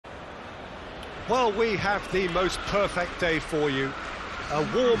Well, we have the most perfect day for you. A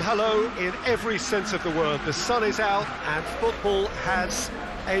warm hello in every sense of the word. The sun is out and football has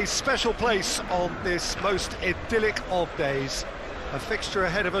a special place on this most idyllic of days. A fixture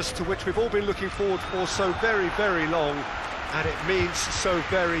ahead of us to which we've all been looking forward for so very, very long, and it means so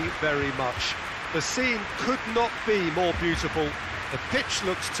very, very much. The scene could not be more beautiful. The pitch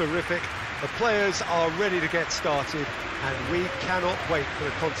looks terrific. The players are ready to get started, and we cannot wait for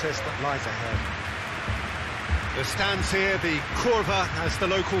the contest that lies ahead. The stands here, the curva, as the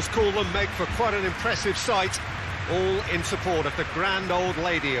locals call them, make for quite an impressive sight, all in support of the grand old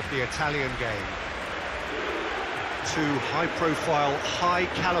lady of the Italian game. Two high-profile,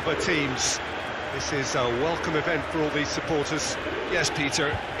 high-caliber teams. This is a welcome event for all these supporters. Yes,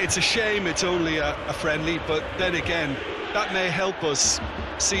 Peter, it's a shame it's only a friendly, but then again, that may help us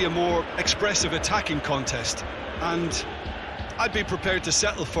see a more expressive attacking contest. And I'd be prepared to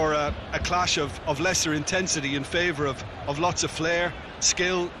settle for a clash of lesser intensity in favour of lots of flair,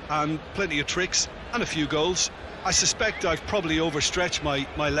 skill and plenty of tricks and a few goals. I suspect I've probably overstretched my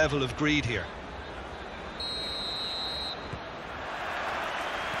level of greed here.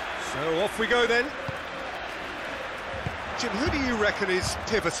 So off we go then. Jim, who do you reckon is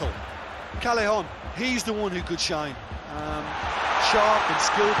pivotal? Callejon, he's the one who could shine. Sharp and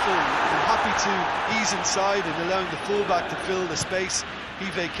skillful and happy to ease inside and allowing the fullback to fill the space he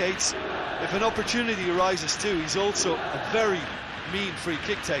vacates. If an opportunity arises too, he's also a very mean free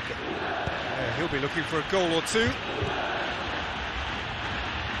kick taker. Yeah, he'll be looking for a goal or two.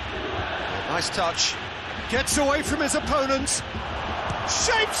 Nice touch. Gets away from his opponent.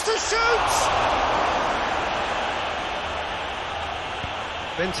 Shapes to shoot!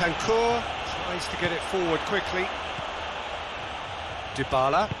 Bentancur tries to get it forward quickly.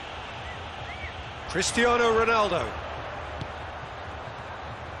 Dybala. Cristiano Ronaldo.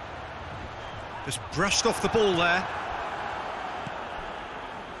 Just brushed off the ball there.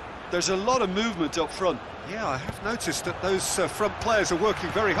 There's a lot of movement up front. Yeah, I have noticed that those front players are working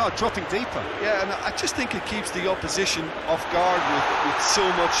very hard, dropping deeper. Yeah, and I just think it keeps the opposition off guard with so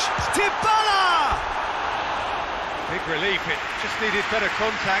much. Dybala! Big relief, it just needed better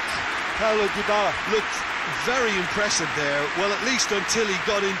contact. Paulo Dybala looked very impressive there, well, at least until he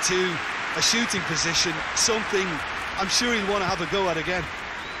got into a shooting position, something I'm sure he'll want to have a go at again.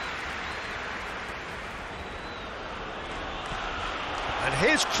 And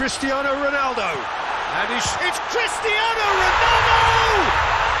here's Cristiano Ronaldo. And it's Cristiano Ronaldo!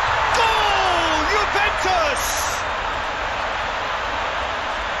 Goal! Juventus!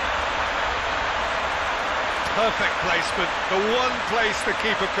 Perfect placement, the one place the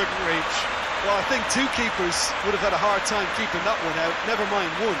keeper couldn't reach. Well, I think two keepers would have had a hard time keeping that one out, never mind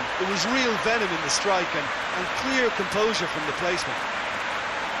one. There was real venom in the strike and clear composure from the placement.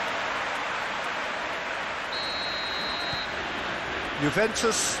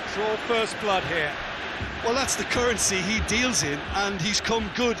 Juventus draw first blood here. Well, that's the currency he deals in, and he's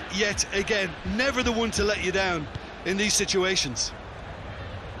come good yet again. Never the one to let you down in these situations.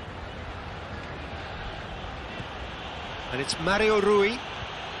 And it's Mario Rui.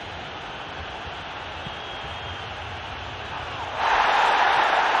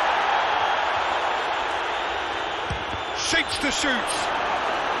 Shapes to shoot.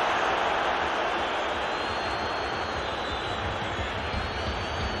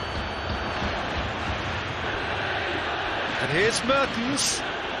 And here's Mertens.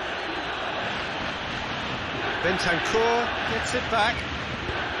 Bentancur gets it back.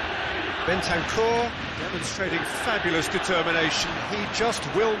 Bentancur demonstrating fabulous determination. He just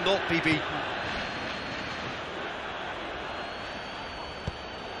will not be beaten.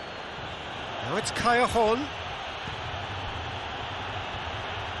 Now it's Callejon.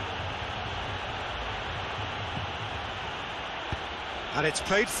 And it's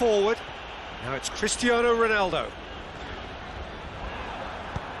played forward. Now it's Cristiano Ronaldo.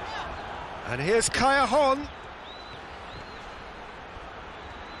 And here's Callejon.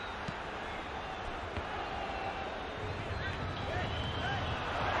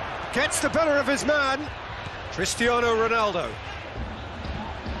 Gets the better of his man. Cristiano Ronaldo.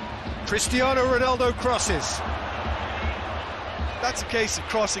 Cristiano Ronaldo crosses. That's a case of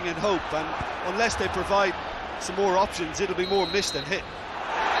crossing in hope, and unless they provide some more options, it'll be more missed than hit.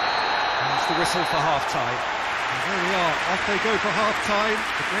 There's the whistle for half-time. And there we are, off they go for half-time.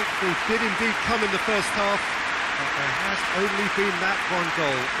 The breakthrough did indeed come in the first half, but there has only been that one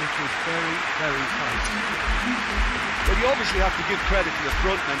goal. It was very, very tight. Well, you obviously have to give credit to the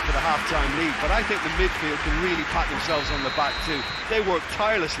front men for the half-time lead, but I think the midfield can really pat themselves on the back too. They worked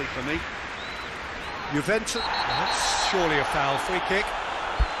tirelessly for me. Juventus, that's surely a foul, free kick.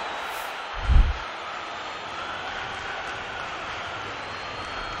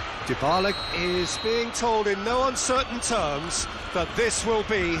 Dybala is being told in no uncertain terms that this will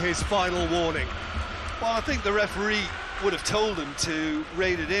be his final warning. Well, I think the referee would have told him to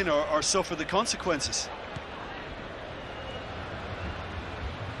rein it in or suffer the consequences.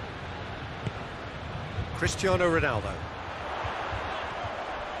 Cristiano Ronaldo.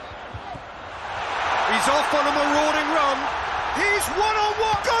 He's off on a marauding run. He's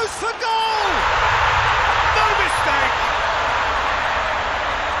one-on-one, goes for goal! No mistake!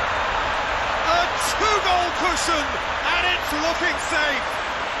 A two-goal cushion, and it's looking safe.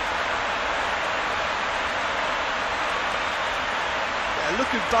 Yeah,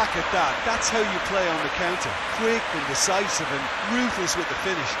 looking back at that, that's how you play on the counter. Quick and decisive and ruthless with the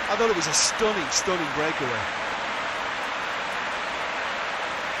finish. I thought it was a stunning, stunning breakaway.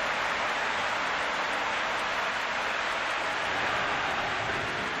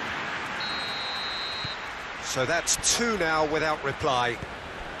 So that's two now without reply.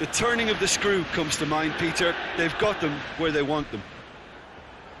 The turning of the screw comes to mind, Peter. They've got them where they want them.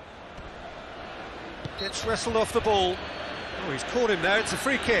 Gets wrestled off the ball. Oh, he's caught him there, it's a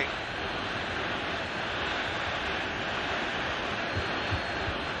free kick.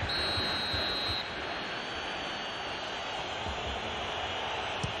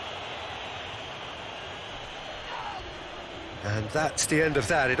 And that's the end of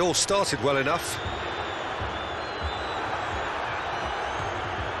that. It all started well enough.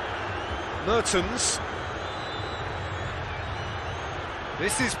 Mertens.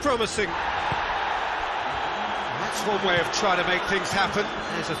 This is promising. That's one way of trying to make things happen.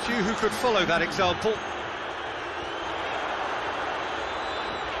 There's a few who could follow that example.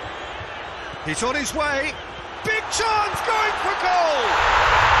 He's on his way. Big chance, going for goal!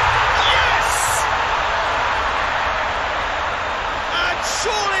 Yes! And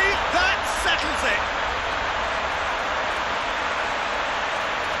surely that settles it.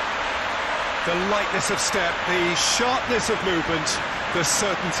 The lightness of step, the sharpness of movement, the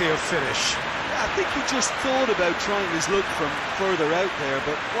certainty of finish. I think he just thought about trying his luck from further out there,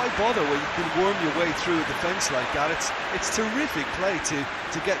 but why bother when you can worm your way through a defence like that? It's terrific play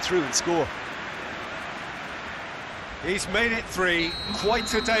to get through and score. He's made it three,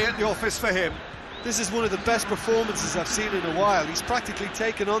 quite a day at the office for him. This is one of the best performances I've seen in a while. He's practically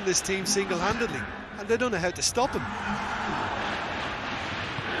taken on this team single-handedly, and they don't know how to stop him.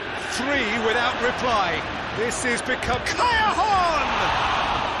 Three without reply. This has become Callahan!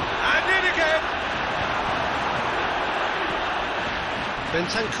 And in again.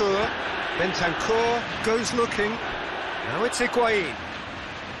 Bentancur goes looking. Now it's Higuain.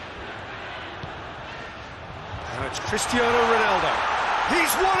 Now it's Cristiano Ronaldo.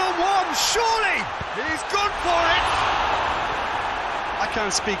 He's one-on-one, surely! He's gone for it! I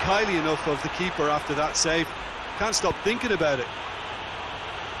can't speak highly enough of the keeper after that save. Can't stop thinking about it.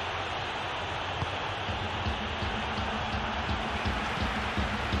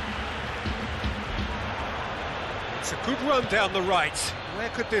 It's a good run down the right. Where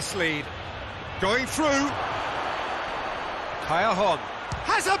could this lead? Going through. Callahan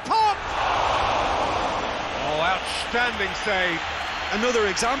has a pop! Oh, outstanding save. Another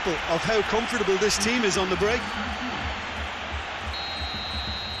example of how comfortable this team is on the break.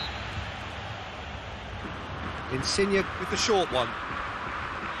 Insigne with the short one.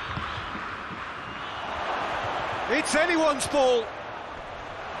 It's anyone's ball.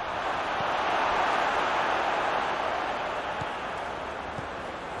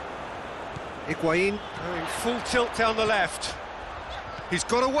 Higuain going full tilt down the left. He's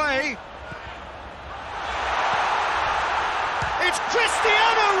got away. It's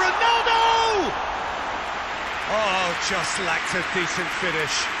Cristiano Ronaldo! Oh, just lacked a decent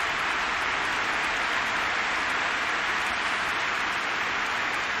finish.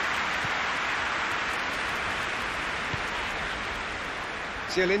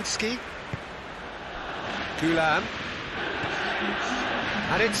 Zielinski. Gulam.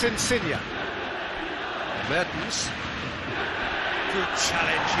 And it's Insigne. Mertens. Good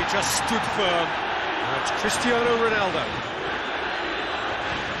challenge, he just stood firm. Now it's Cristiano Ronaldo.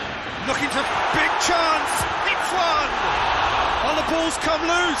 Looking to big chance, it's one! Oh, the ball's come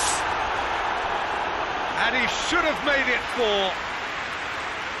loose. And he should have made it four.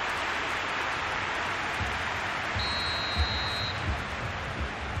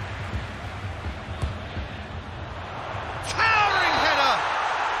 Towering header!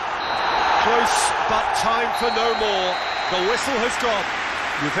 Close, but time for no more. The whistle has gone.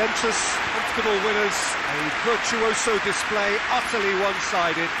 Juventus, comfortable winners, a virtuoso display, utterly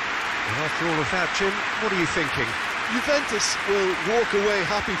one-sided. And after all of that, Jim, what are you thinking? Juventus will walk away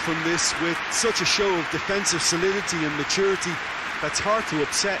happy from this with such a show of defensive solidity and maturity. that's hard to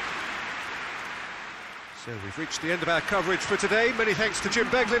upset. So we've reached the end of our coverage for today. Many thanks to Jim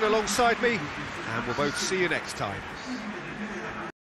Beglin alongside me, and we'll both see you next time.